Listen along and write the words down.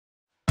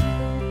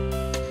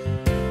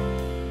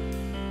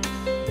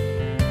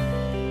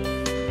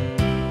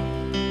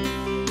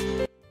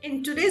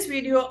today's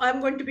video, I'm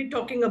going to be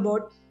talking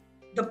about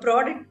the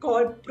product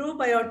called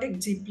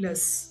Probiotic G+.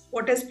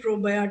 What is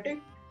probiotic?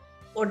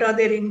 What are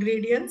their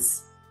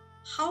ingredients?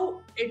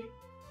 How it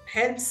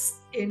helps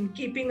in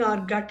keeping our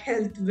gut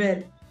health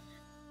well.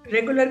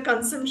 Regular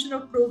consumption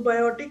of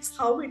probiotics,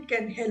 how it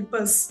can help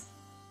us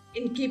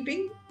in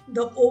keeping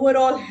the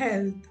overall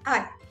health.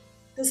 Hi,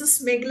 this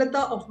is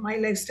Meglata of My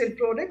Lifestyle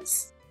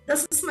Products.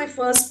 This is my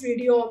first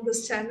video on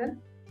this channel.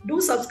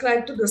 Do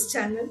subscribe to this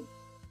channel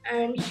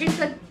and hit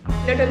that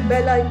little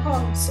bell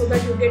icon so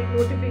that you get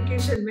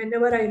notification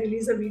whenever I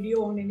release a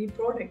video on any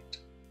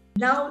product.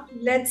 Now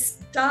let's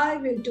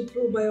dive into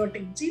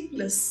Probiotic G+.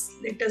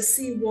 Let us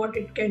see what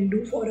it can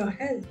do for our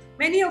health.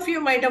 Many of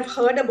you might have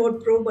heard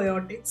about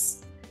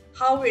probiotics,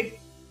 how it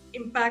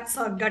impacts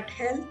our gut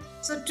health.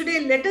 So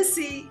today let us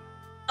see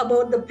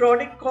about the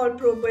product called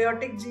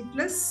Probiotic G+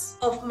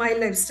 of My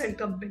Lifestyle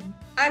Company.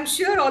 I'm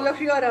sure all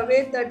of you are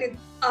aware that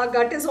our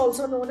gut is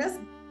also known as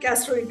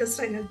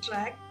gastrointestinal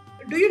tract.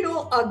 Do you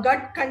know our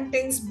gut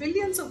contains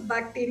billions of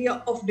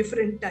bacteria of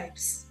different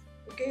types?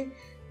 Okay,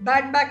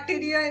 bad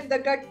bacteria in the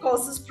gut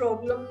causes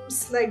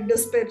problems like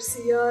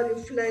dyspepsia,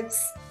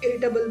 reflux,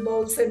 irritable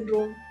bowel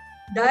syndrome,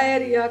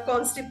 diarrhea,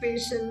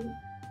 constipation,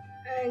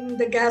 and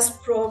the gas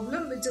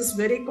problem, which is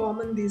very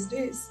common these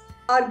days.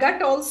 Our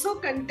gut also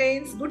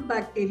contains good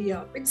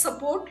bacteria which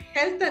support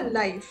health and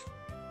life.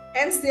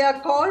 Hence, they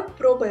are called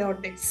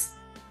probiotics.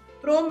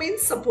 Pro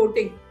means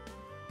supporting.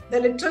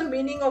 The literal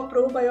meaning of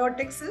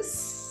probiotics is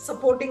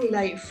supporting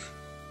life.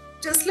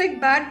 Just like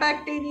bad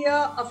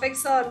bacteria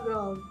affects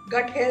our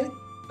gut health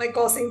by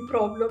causing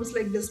problems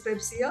like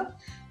dyspepsia,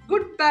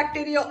 good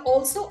bacteria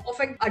also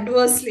affect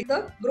adversely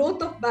the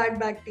growth of bad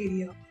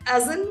bacteria.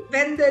 As in,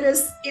 when there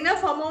is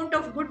enough amount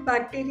of good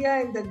bacteria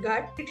in the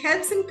gut, it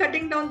helps in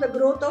cutting down the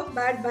growth of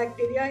bad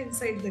bacteria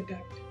inside the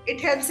gut. It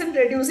helps in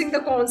reducing the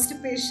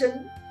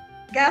constipation,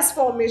 gas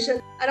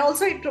formation, and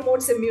also it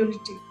promotes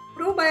immunity.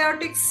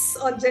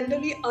 Probiotics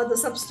generally are the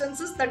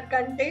substances that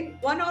contain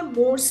one or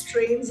more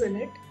strains in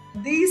it.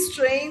 These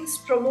strains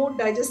promote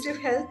digestive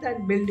health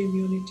and build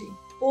immunity.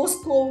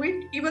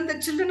 Post-COVID, even the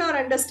children are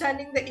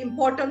understanding the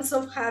importance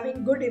of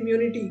having good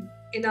immunity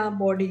in our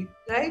body,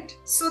 right?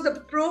 So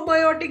the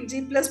Probiotic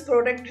G+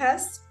 product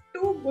has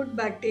two good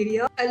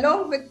bacteria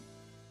along with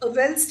a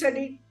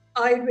well-studied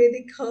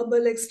Ayurvedic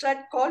herbal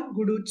extract called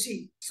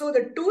Guduchi. So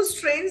the two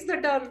strains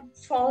that are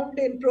found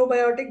in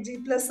Probiotic G+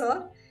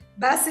 are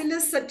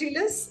Bacillus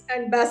subtilis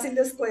and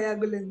Bacillus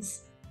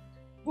coagulans.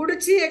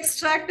 Guduchi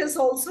extract is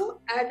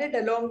also added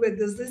along with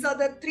this. These are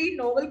the three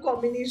novel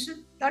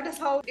combinations. That is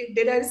how it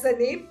derives the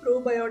name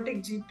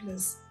Probiotic G+.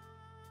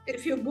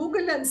 If you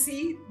Google and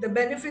see the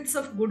benefits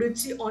of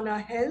Guduchi on our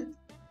health,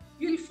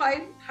 you'll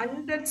find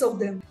hundreds of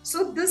them.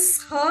 So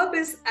this herb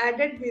is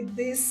added with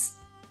these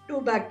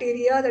two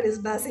bacteria, that is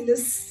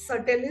Bacillus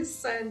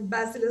subtilis and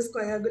Bacillus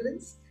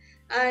coagulans,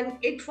 and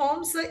it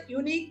forms a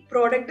unique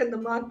product in the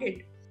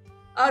market.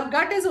 Our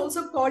gut is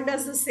also called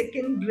as the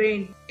second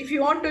brain. If you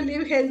want to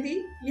live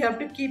healthy, you have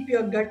to keep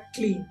your gut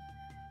clean.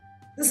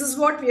 This is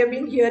what we have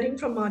been hearing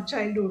from our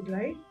childhood,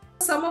 right?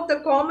 Some of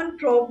the common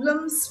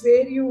problems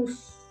where you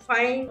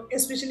find,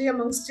 especially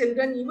amongst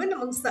children, even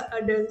amongst the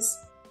adults,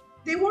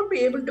 they won't be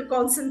able to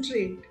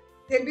concentrate.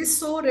 They'll be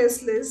so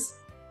restless.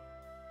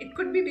 It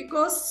could be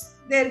because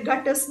their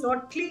gut is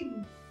not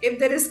clean. If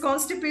there is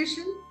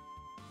constipation,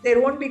 there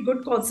won't be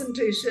good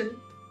concentration.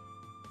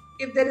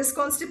 If there is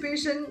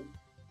constipation,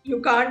 you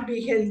can't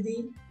be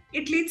healthy.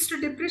 It leads to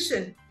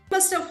depression. You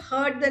must have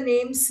heard the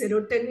name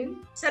serotonin.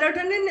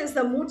 Serotonin is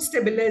the mood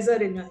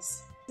stabilizer in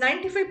us.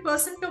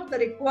 95% of the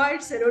required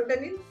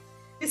serotonin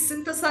is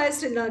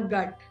synthesized in our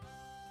gut.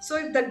 So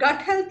if the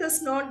gut health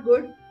is not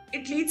good,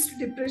 it leads to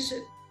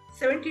depression.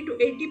 70 to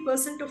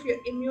 80% of your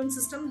immune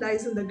system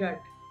lies in the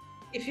gut.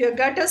 If your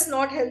gut is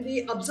not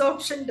healthy,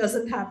 absorption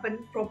doesn't happen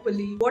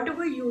properly.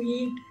 Whatever you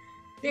eat,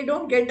 they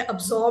don't get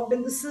absorbed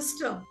in the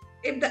system.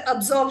 If the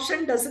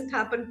absorption doesn't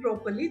happen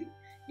properly,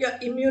 your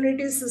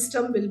immunity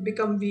system will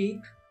become weak.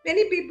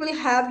 Many people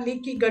have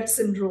leaky gut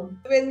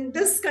syndrome. When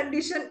this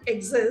condition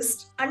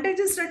exists,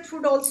 undigested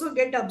food also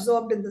get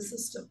absorbed in the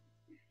system,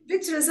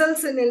 which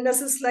results in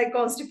illnesses like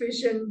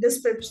constipation,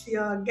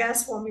 dyspepsia,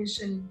 gas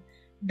formation,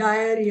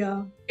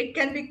 diarrhea. It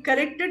can be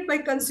corrected by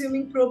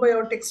consuming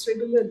probiotics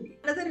regularly.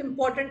 Another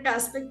important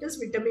aspect is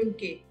vitamin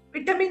K.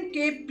 Vitamin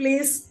K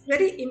plays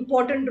very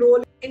important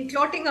role in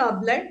clotting our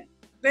blood.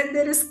 When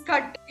there is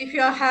cut, if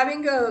you are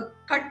having a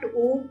cut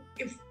wound,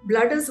 if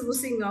blood is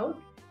oozing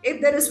out, if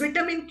there is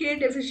vitamin K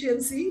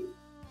deficiency,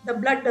 the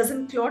blood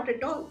doesn't clot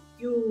at all.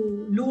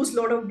 You lose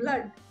a lot of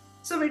blood.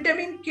 So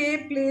vitamin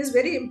K plays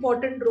very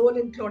important role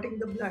in clotting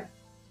the blood.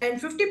 And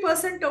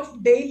 50%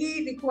 of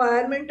daily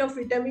requirement of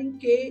vitamin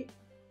K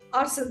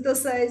are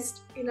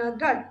synthesized in our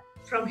gut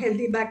from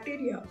healthy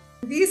bacteria.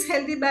 These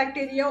healthy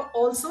bacteria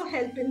also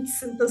help in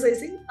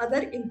synthesizing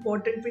other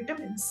important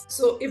vitamins.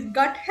 So if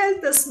gut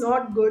health is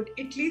not good,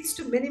 it leads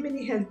to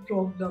many health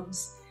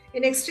problems.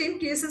 In extreme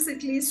cases,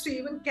 it leads to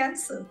even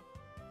cancer.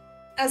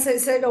 As I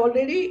said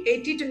already,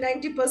 80 to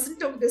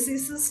 90% of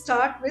diseases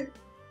start with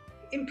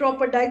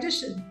improper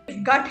digestion.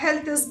 If gut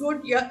health is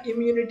good, your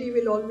immunity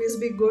will always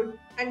be good.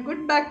 And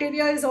good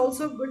bacteria is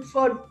also good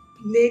for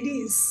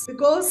ladies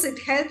because it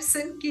helps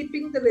in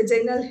keeping the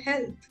vaginal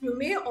health. You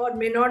may or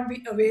may not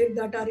be aware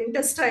that our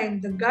intestine,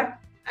 the gut,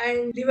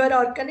 and liver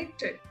are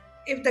connected.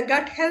 If the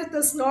gut health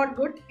is not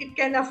good, it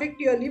can affect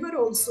your liver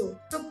also.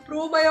 So,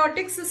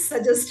 probiotics is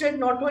suggested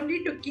not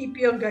only to keep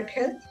your gut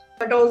health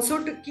but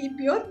also to keep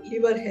your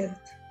liver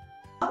health.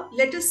 Now,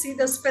 let us see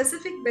the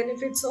specific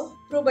benefits of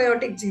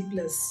probiotic G+.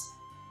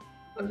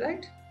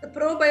 Alright, the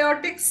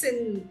probiotics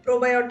in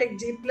probiotic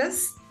G+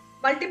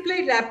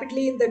 multiply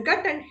rapidly in the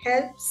gut and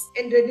helps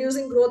in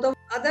reducing growth of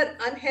other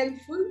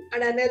unhelpful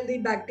and unhealthy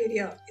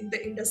bacteria in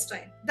the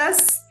intestine.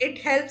 Thus, it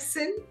helps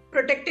in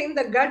protecting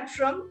the gut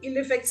from ill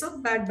effects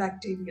of bad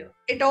bacteria.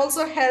 It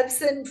also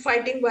helps in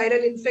fighting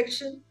viral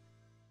infection,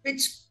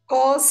 which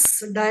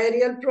cause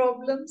diarrheal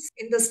problems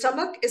in the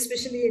stomach,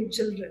 especially in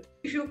children.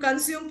 If you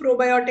consume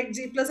probiotic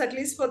G+ at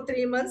least for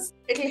 3 months,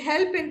 it will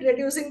help in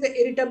reducing the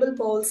irritable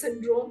bowel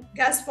syndrome,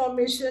 gas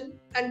formation,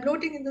 and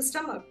bloating in the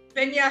stomach.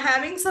 When you are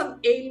having some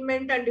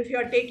ailment and if you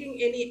are taking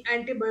any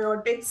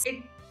antibiotics,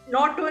 it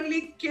not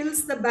only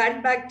kills the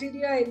bad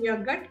bacteria in your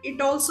gut, it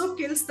also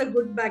kills the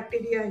good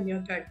bacteria in your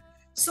gut.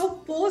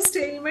 So post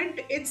ailment,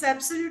 it's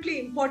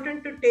absolutely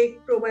important to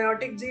take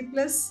probiotic G+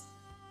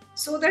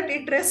 so that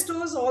it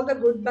restores all the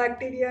good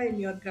bacteria in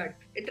your gut.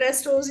 It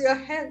restores your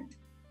health.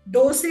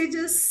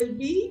 Dosages will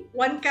be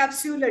 1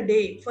 capsule a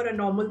day for a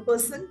normal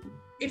person.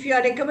 If you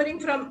are recovering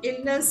from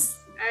illness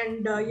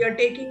and you are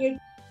taking it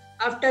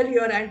after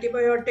your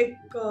antibiotic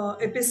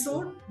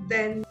episode,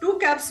 then 2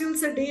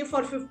 capsules a day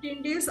for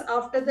 15 days.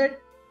 After that,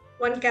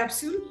 1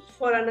 capsule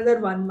for another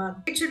 1 month.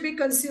 It should be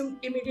consumed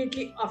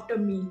immediately after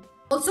meal.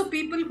 Also,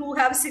 people who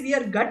have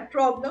severe gut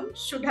problems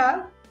should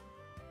have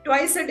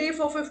twice a day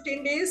for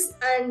 15 days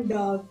and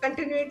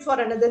continue it for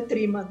another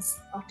 3 months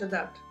after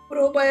that.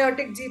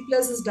 Probiotic G+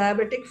 is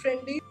diabetic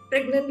friendly.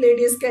 Pregnant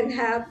ladies can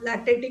have,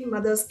 lactating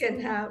mothers can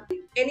have,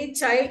 any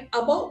child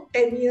above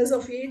 10 years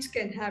of age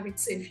can have it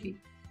safely.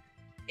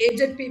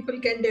 Aged people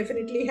can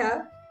definitely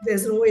have,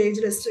 there's no age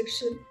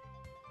restriction.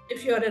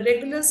 If you are a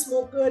regular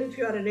smoker, if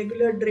you are a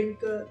regular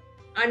drinker,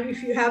 and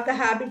if you have the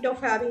habit of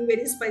having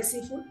very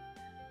spicy food,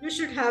 you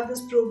should have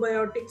this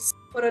probiotics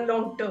for a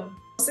long term,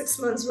 6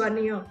 months,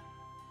 1 year,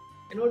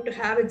 to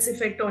have its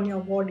effect on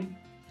your body.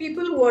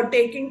 People who are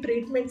taking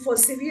treatment for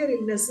severe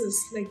illnesses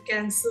like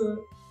cancer,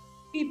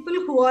 people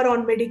who are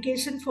on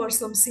medication for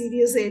some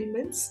serious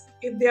ailments,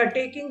 if they are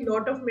taking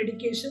lot of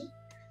medication,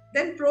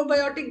 then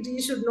probiotic G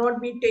should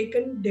not be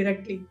taken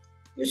directly.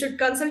 You should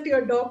consult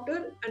your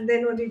doctor and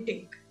then only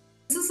take.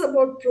 This is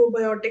about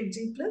probiotic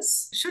G+. You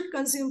should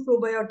consume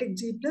probiotic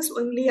G+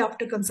 only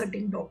after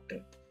consulting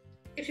doctor.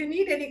 If you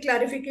need any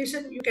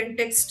clarification, you can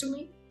text to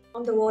me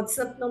on the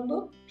WhatsApp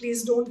number.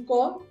 Please don't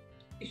call.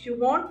 If you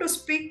want to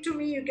speak to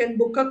me, you can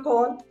book a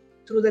call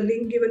through the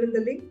link given in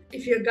the link.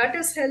 If your gut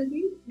is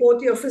healthy,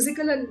 both your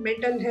physical and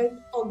mental health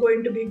are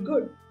going to be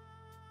good.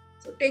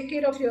 So take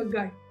care of your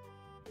gut.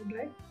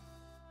 Right?